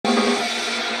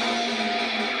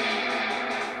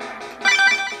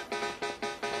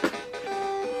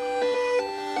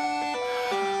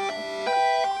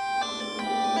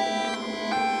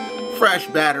crash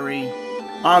battery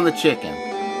on the chicken.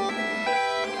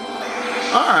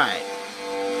 Alright.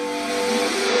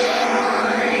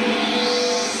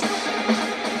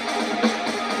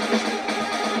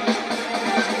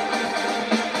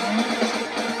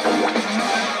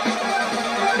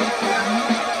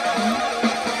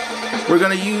 We're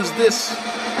going to use this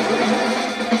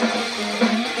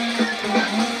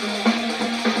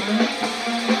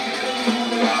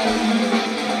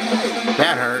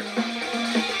that hurt.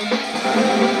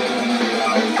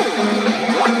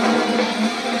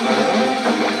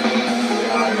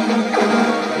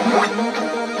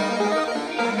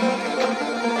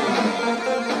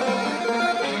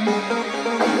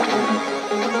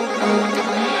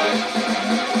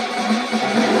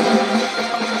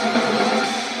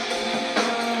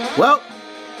 Well,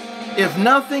 if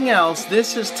nothing else,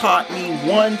 this has taught me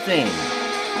one thing.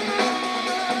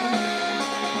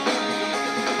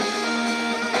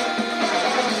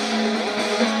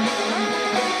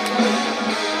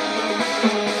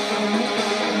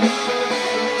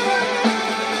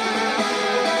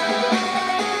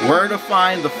 Where to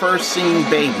find the first singing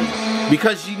baby.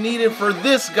 Because you need it for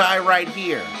this guy right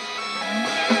here.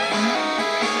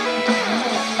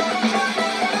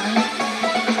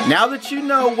 Now that you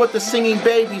know what the singing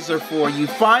babies are for, you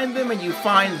find them and you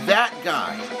find that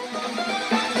guy.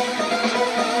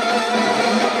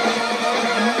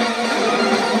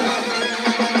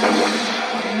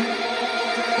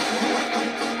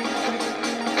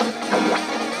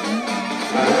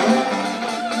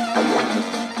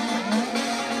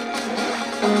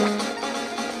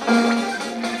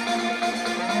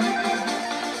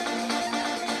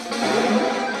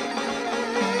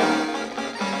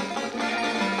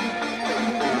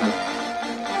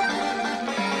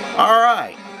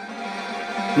 Alright,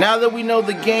 now that we know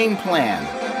the game plan,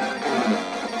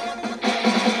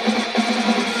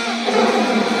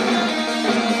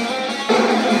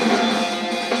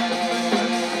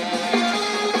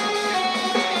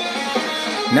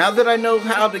 now that I know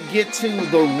how to get to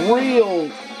the real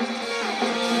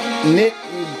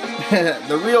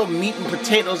meat and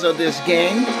potatoes of this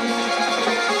game,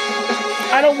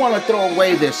 I don't want to throw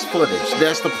away this footage.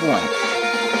 That's the point.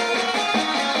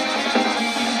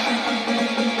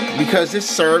 Because it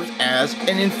serves as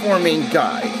an informing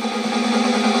guide.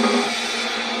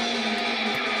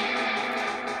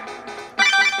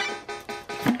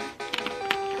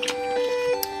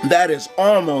 That is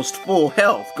almost full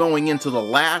health going into the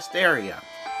last area.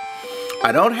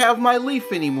 I don't have my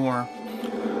leaf anymore.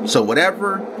 So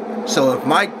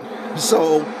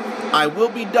I will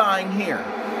be dying here.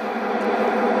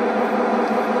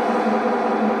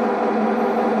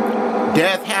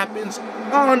 Death happens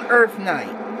on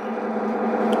EarthNight.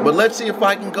 But let's see if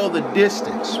I can go the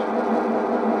distance.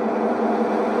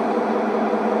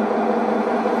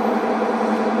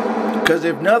 Because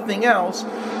if nothing else,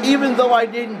 even though I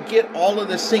didn't get all of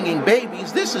the singing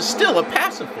babies, this is still a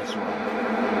pacifist run.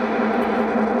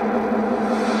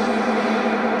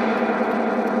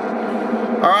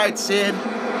 Alright, Sid.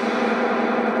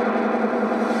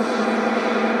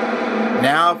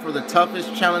 Now for the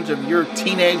toughest challenge of your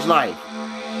teenage life.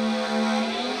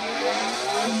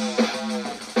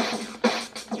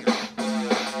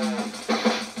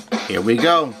 Here we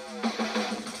go.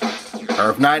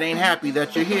 EarthNight ain't happy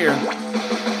that you're here.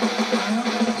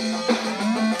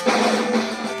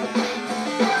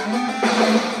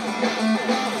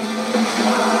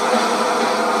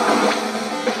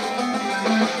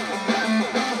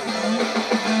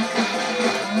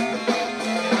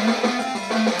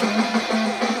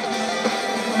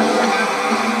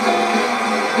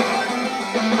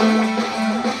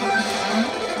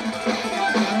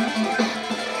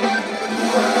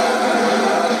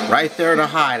 Right there to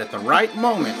hide at the right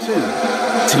moment, too.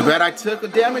 Too bad I took a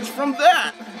damage from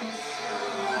that.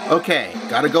 Okay,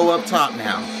 gotta go up top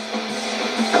now.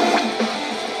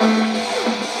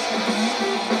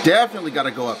 Definitely gotta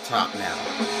go up top now.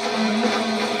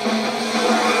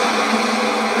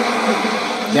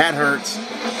 That hurts.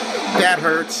 That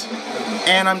hurts.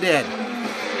 And I'm dead.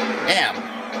 Damn.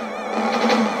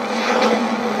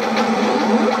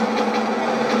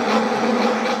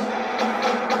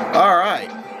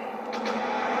 Alright.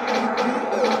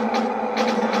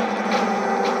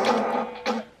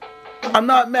 I'm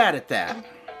not mad at that.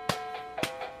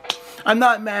 I'm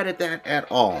not mad at that at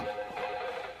all.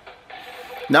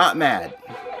 Not mad.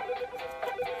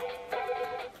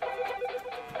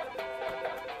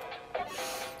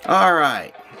 All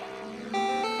right.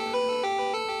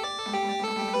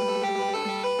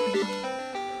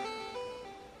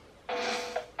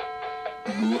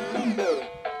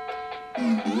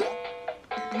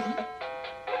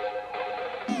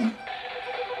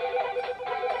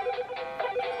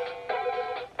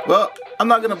 Well, I'm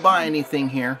not gonna buy anything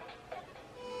here.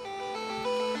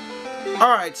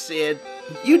 Alright, Sid,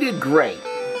 you did great.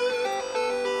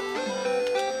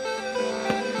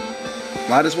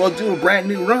 Might as well do a brand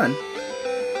new run.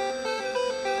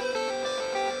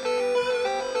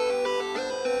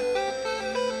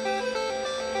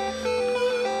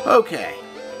 Okay.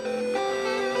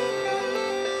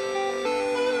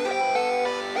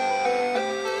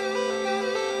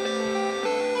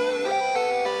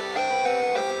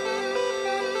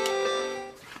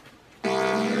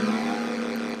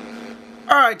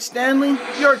 Alright, Stanley,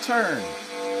 your turn.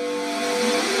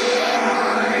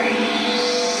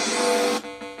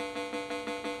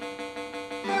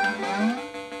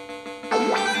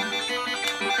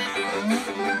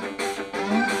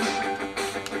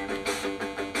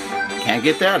 Can't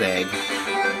get that egg.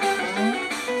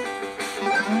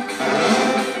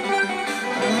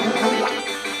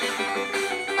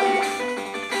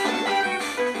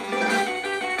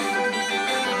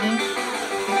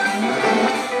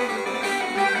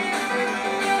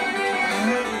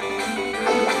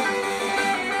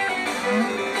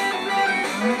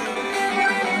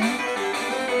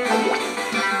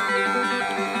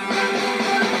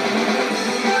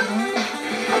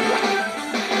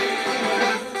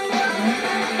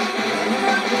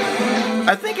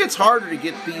 I think it's harder to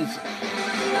get these.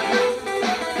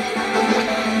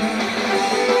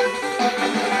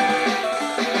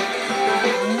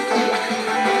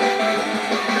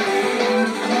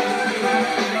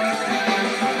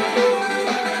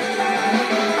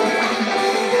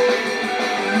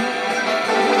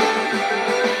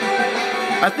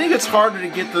 I think it's harder to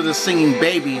get to the singing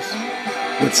babies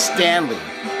with Stanley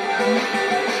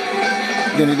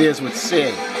than it is with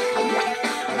Sid.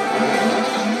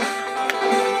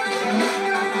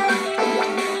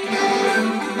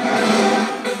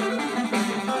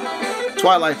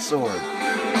 Twilight Sword.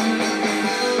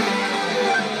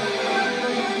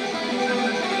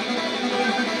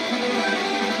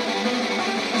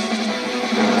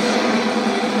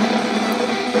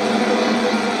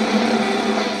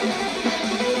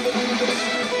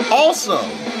 Also,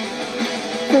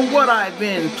 from what I've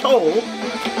been told,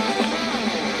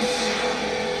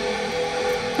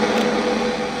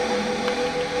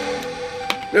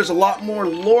 there's a lot more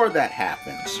lore that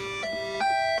happens.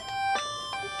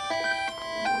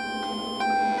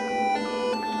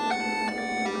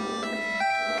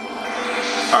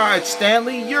 Alright,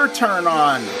 Stanley, your turn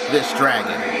on this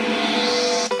dragon.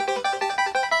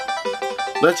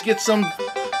 Let's get some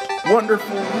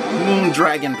wonderful moon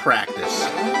dragon practice.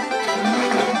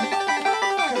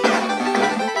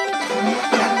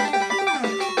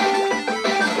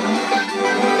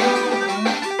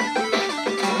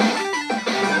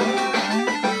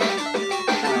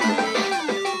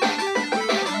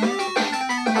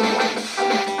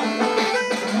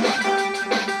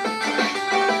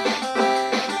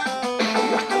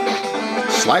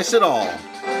 Slice it all.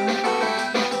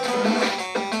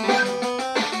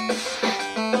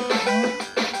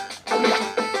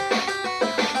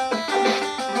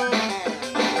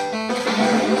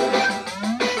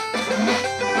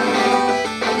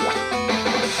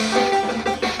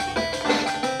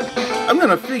 I'm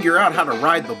gonna figure out how to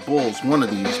ride the bulls one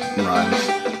of these runs.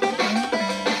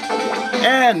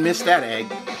 And miss that egg.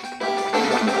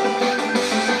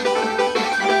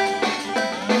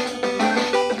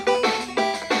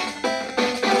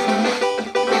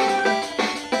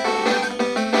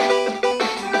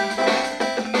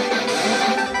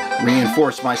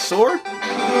 Reinforce my sword.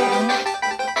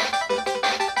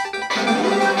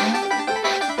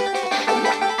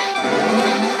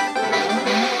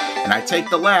 And I take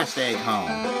the last egg home.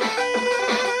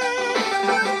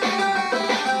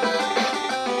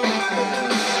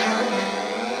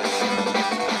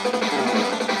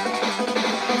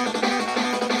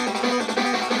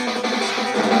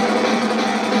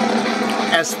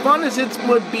 As fun as it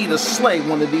would be to slay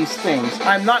one of these things,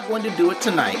 I'm not going to do it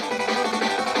tonight.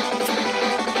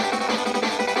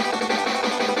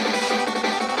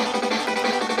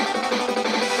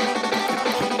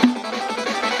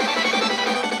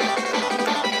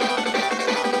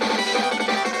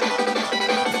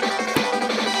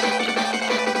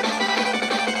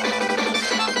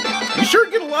 You sure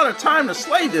get a lot of time to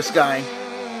slay this guy.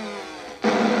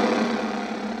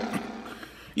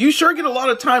 You sure get a lot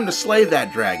of time to slay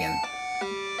that dragon.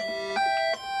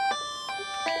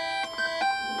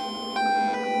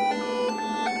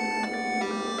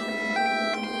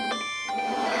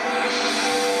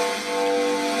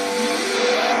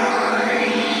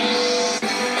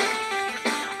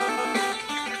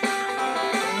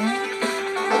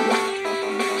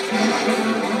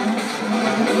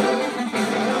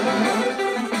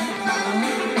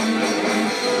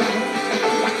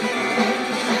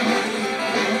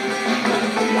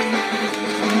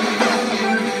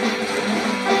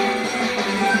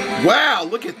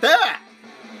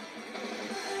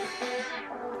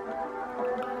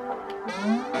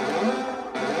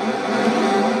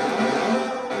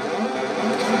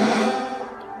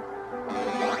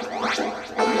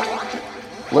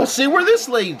 Let's see where this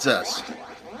leads us.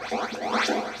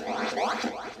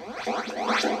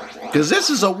 Because this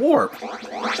is a warp.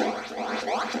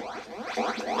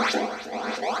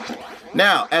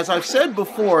 Now, as I've said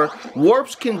before,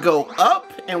 warps can go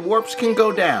up and warps can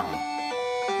go down.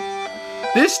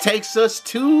 This takes us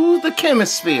to the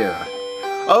chemisphere.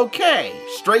 Okay,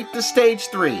 straight to stage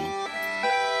 3.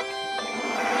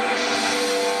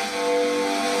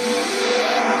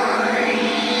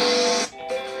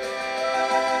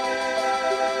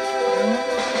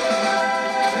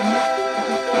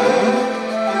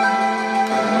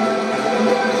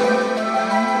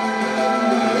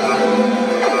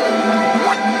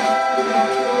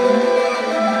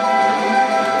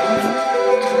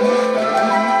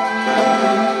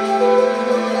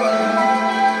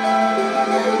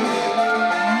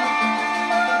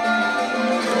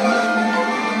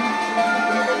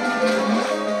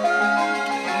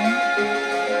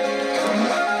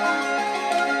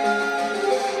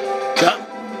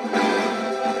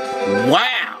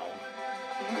 Wow!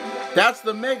 That's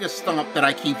the mega stomp that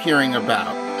I keep hearing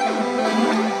about.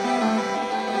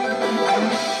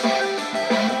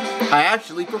 I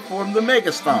actually performed the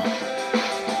mega stomp.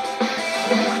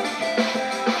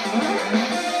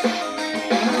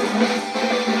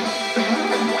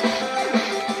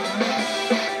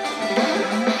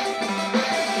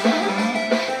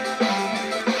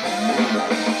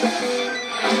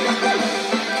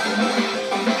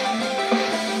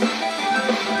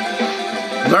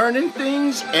 Learning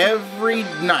things every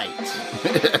night.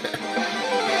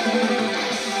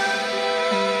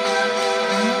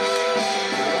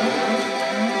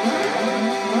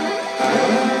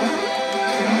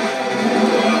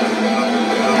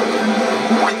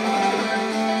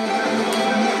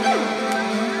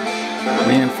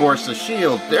 Reinforce the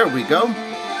shield. There we go.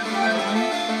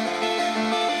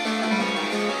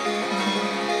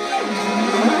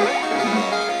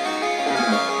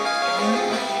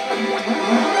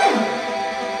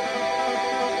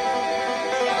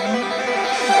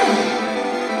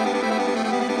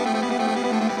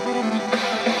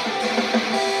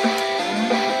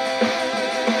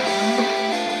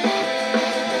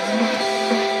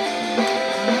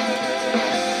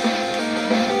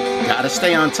 Gotta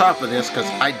stay on top of this because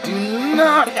I do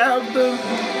not have the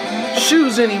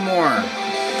shoes anymore.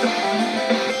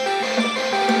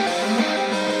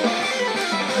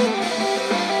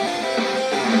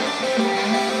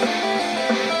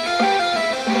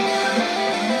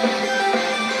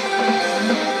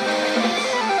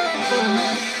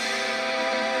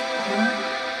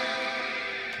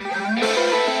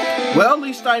 Well, at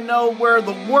least I know where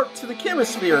the warp to the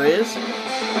chemisphere is.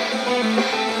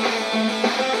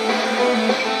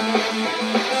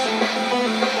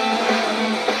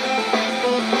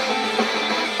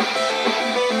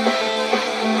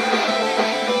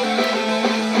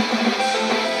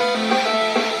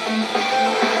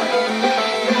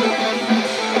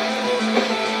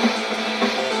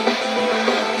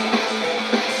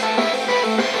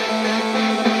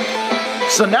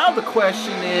 So now the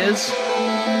question is,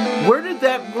 where did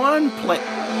that one play?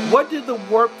 What did the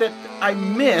warp that I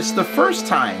missed the first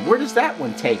time? Where does that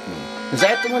one take me? Does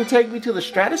that the one take me to the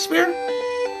stratosphere?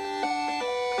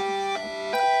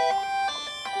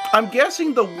 I'm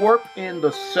guessing the warp in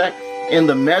the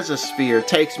mesosphere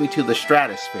takes me to the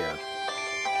stratosphere.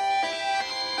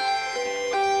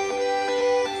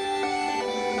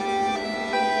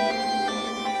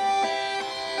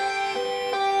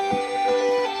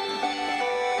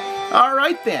 All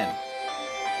right then.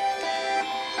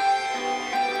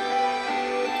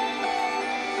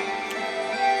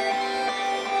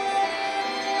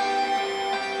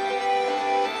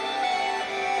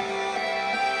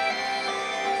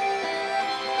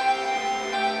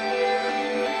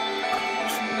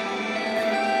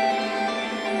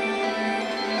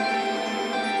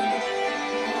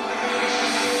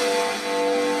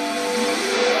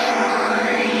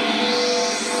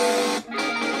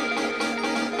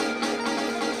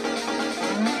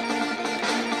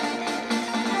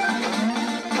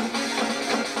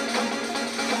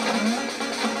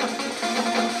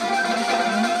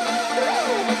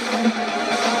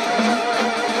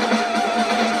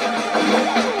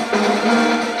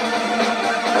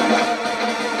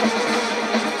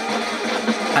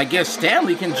 I guess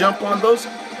Stanley can jump on those.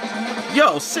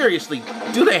 Yo, seriously,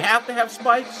 do they have to have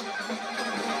spikes?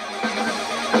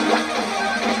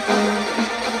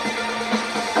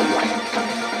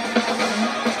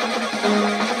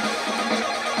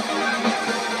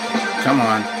 Come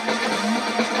on.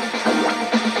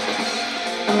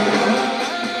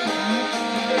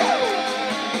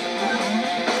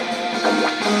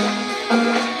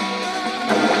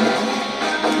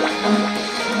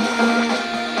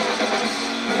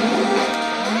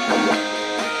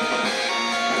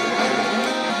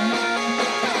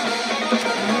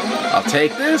 I'll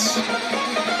take this.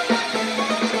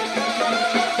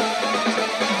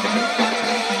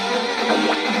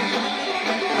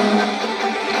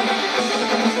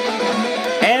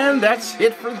 And that's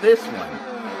it for this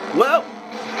one. Well,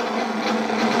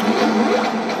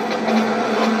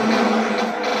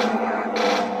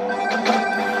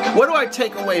 what do I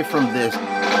take away from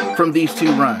these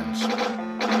two runs?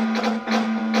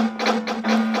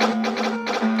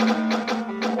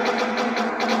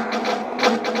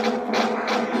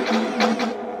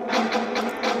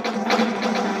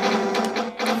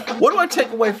 What do I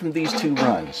take away from these two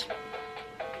runs?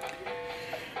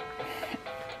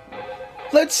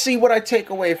 Let's see what I take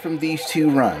away from these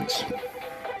two runs.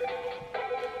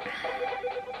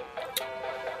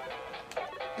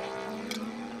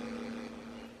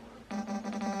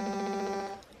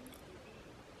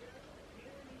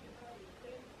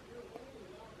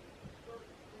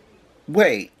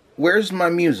 Wait, where's my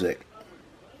music?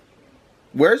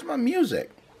 Where's my music?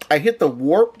 I hit the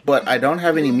warp, but I don't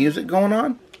have any music going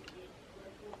on?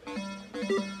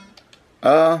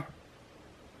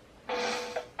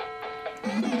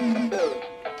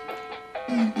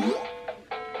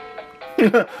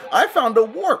 I found a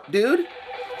warp, dude.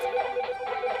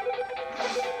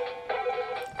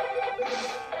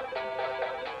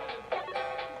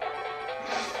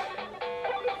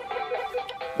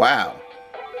 Wow.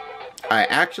 I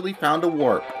actually found a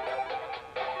warp.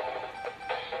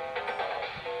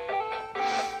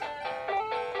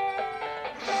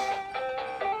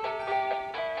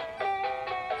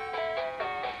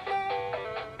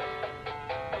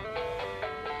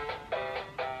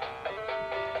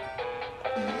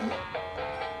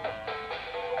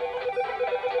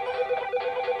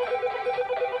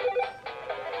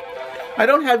 I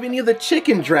don't have any of the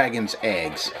chicken dragon's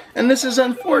eggs, and this is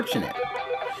unfortunate.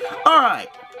 Alright.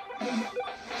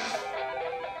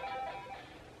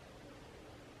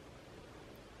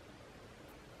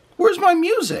 Where's my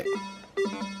music?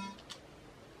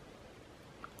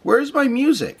 Where's my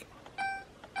music?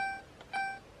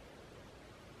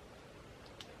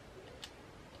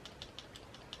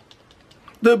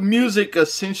 The music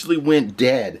essentially went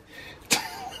dead.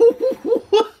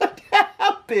 What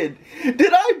happened?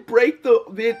 Did I break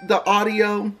the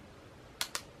audio?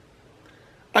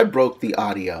 I broke the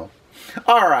audio.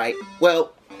 Alright,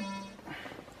 well,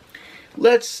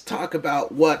 let's talk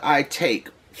about what I take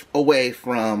away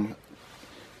from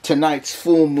tonight's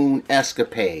full moon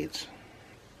escapades.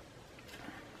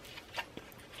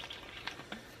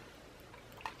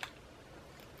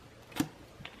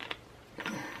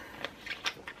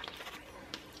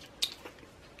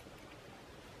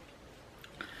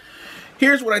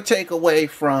 Here's what I take away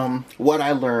from what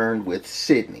I learned with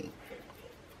Sydney.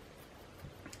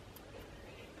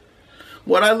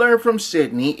 What I learned from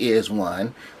Sydney is,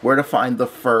 one, where to find the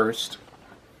first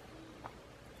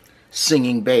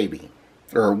singing baby,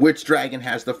 or which dragon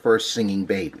has the first singing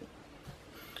baby.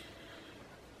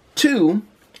 Two,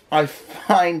 I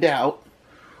find out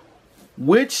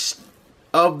which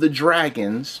of the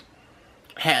dragons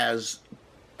has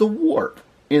the warp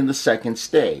in the second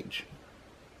stage.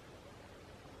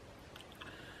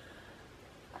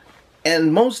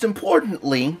 And most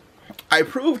importantly, I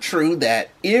proved true that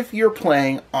if you're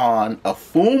playing on a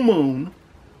full moon,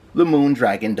 the moon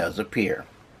dragon does appear.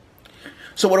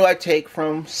 So what do I take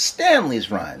from Stanley's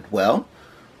run? Well,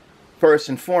 first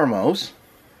and foremost,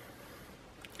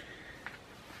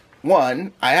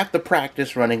 one, I have to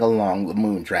practice running along the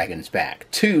moon dragon's back.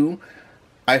 Two,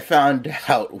 I found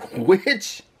out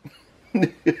which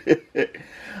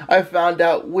I found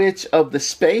out which of the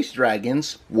space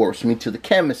dragons warps me to the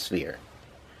chemisphere.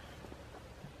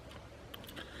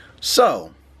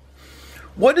 So,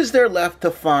 what is there left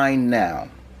to find now?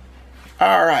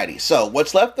 Alrighty, so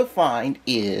what's left to find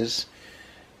is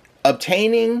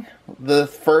obtaining the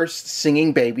first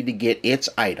singing baby to get its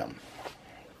item,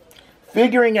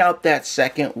 figuring out that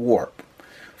second warp,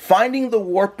 finding the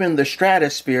warp in the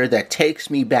stratosphere that takes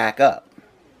me back up,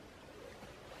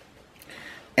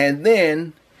 and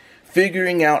then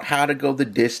figuring out how to go the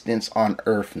distance on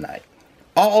EarthNight.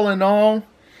 All in all,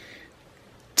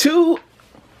 two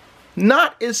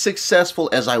not as successful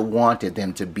as I wanted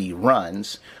them to be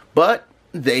runs, but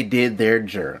they did their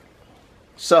journey.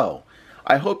 So,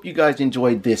 I hope you guys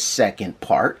enjoyed this second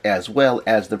part, as well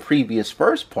as the previous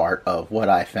first part of what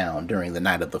I found during the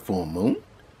night of the full moon.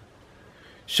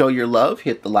 Show your love,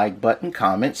 hit the like button,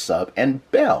 comment, sub, and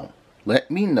bell. Let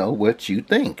me know what you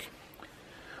think.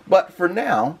 But for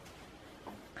now,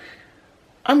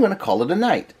 I'm going to call it a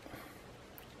night.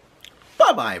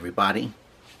 Bye-bye, everybody.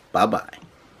 Bye-bye.